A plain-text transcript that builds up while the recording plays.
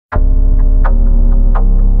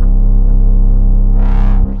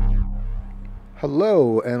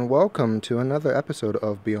Hello and welcome to another episode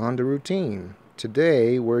of Beyond the Routine.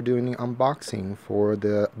 Today we're doing the unboxing for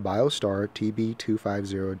the Biostar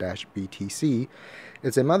TB250-BTC.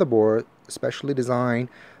 It's a motherboard specially designed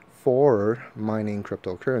for mining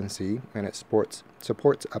cryptocurrency, and it supports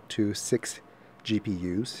up to 6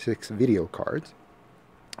 GPUs, 6 video cards.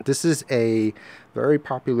 This is a very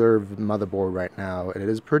popular motherboard right now. It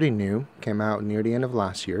is pretty new, came out near the end of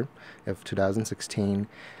last year, of 2016,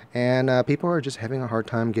 and people are just having a hard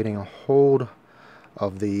time getting a hold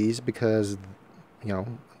of these because,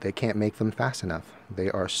 they can't make them fast enough.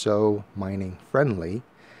 They are so mining friendly,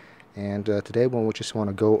 and today we just want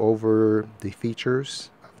to go over the features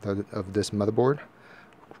of this motherboard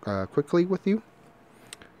quickly with you.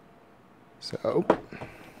 So,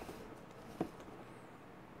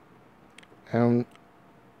 and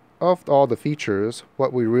of all the features,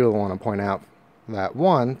 what we really want to point out that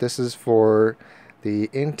one, this is for the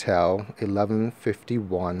Intel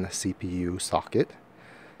 1151 CPU socket,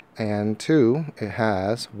 and two, it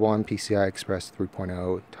has one PCI Express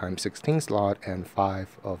 3.0 x 16 slot and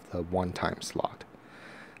 5 of the 1x slot,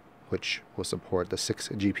 which will support the 6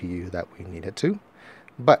 GPU that we needed to.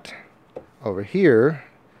 But over here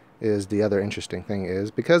is the other interesting thing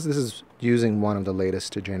is, because this is using one of the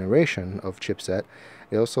latest generation of chipset,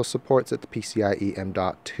 it also supports the PCIe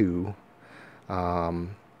M.2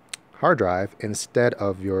 hard drive instead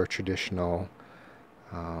of your traditional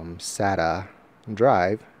SATA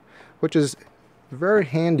drive, which is very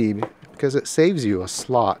handy because it saves you a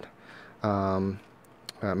slot.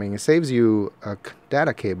 It saves you a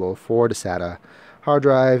data cable for the SATA hard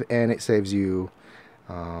drive, and it saves you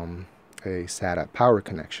a SATA power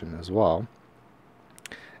connection as well.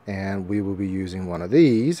 And we will be using one of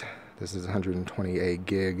these. This is 128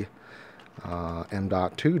 gig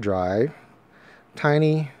M.2 drive.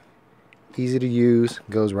 Tiny, easy to use,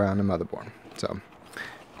 goes around the motherboard. So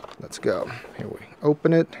let's go. Here we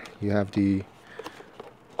open it. You have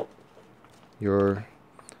your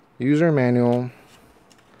user manual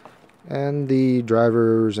and the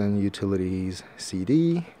drivers and utilities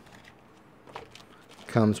CD.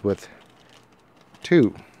 Comes with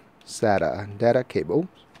 2 SATA data cables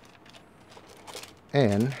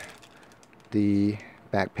and the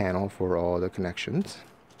back panel for all the connections.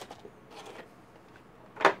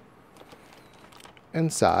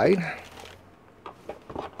 Inside,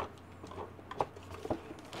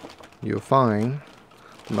 you'll find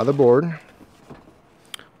the motherboard.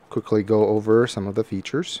 Quickly go over some of the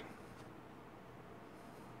features.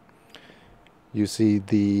 You see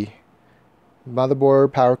the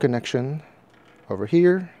motherboard power connection over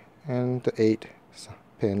here and the 8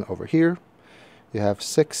 pin over here. You have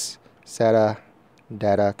 6 SATA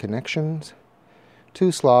data connections,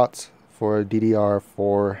 2 slots for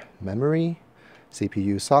DDR4 memory,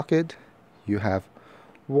 CPU socket. You have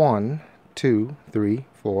 1, 2, 3,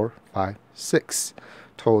 4, 5, 6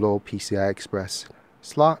 total PCI Express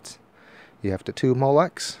slots. You have the 2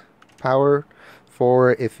 Molex power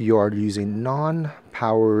for if you are using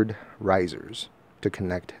non-powered risers to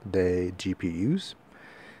connect the GPUs.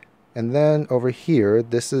 And then over here,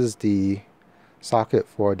 this is the socket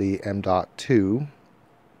for the M.2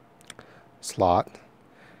 slot.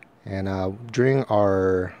 And during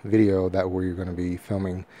our video that we're going to be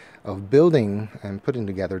filming of building and putting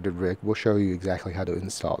together the rig, we'll show you exactly how to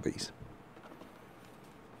install these.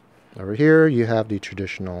 Over here you have the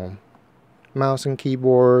traditional mouse and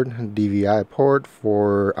keyboard, DVI port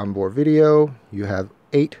for onboard video. You have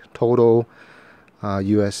 8 total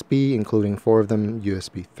USB, including 4 of them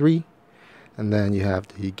USB 3. And then you have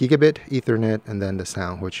the gigabit Ethernet, and then the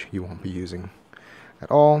sound, which you won't be using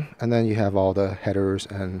at all. And then you have all the headers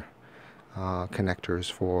and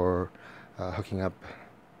connectors for hooking up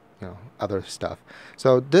other stuff.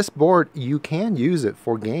 So this board, you can use it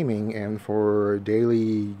for gaming and for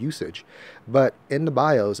daily usage, but in the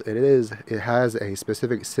BIOS it has a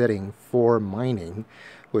specific setting for mining,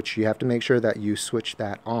 which you have to make sure that you switch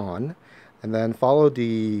that on, and then follow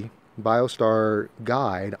the Biostar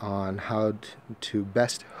guide on how to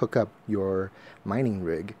best hook up your mining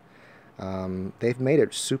rig. They've made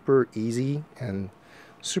it super easy and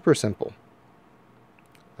super simple.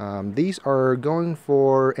 These are going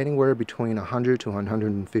for anywhere between $100 to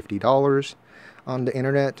 $150 on the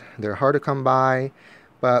internet. They're hard to come by,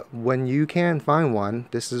 but when you can find one,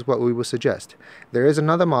 this is what we would suggest. There is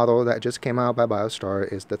another model that just came out by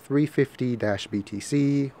Biostar, is the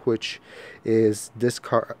 350-BTC, which is this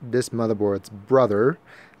motherboard's brother,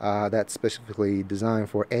 that's specifically designed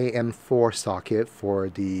for AM4 socket for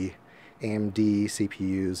the AMD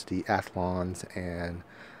CPUs, the Athlons, and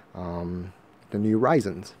the new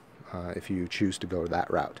Ryzens, if you choose to go that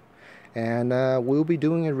route. And we'll be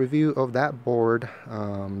doing a review of that board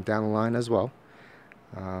down the line as well.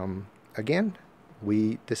 Again,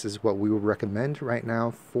 this is what we would recommend right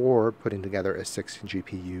now for putting together a 6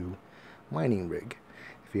 GPU mining rig.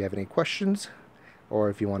 If you have any questions, or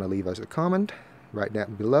if you want to leave us a comment, right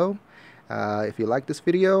down below. If you like this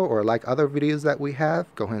video or like other videos that we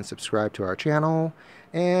have, go ahead and subscribe to our channel.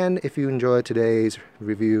 And if you enjoyed today's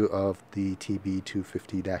review of the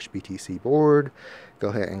TB250-BTC board, go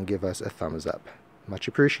ahead and give us a thumbs up. Much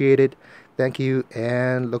appreciated. Thank you,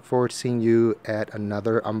 and look forward to seeing you at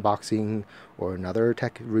another unboxing or another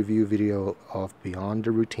tech review video of Beyond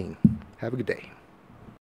the Routine. Have a good day.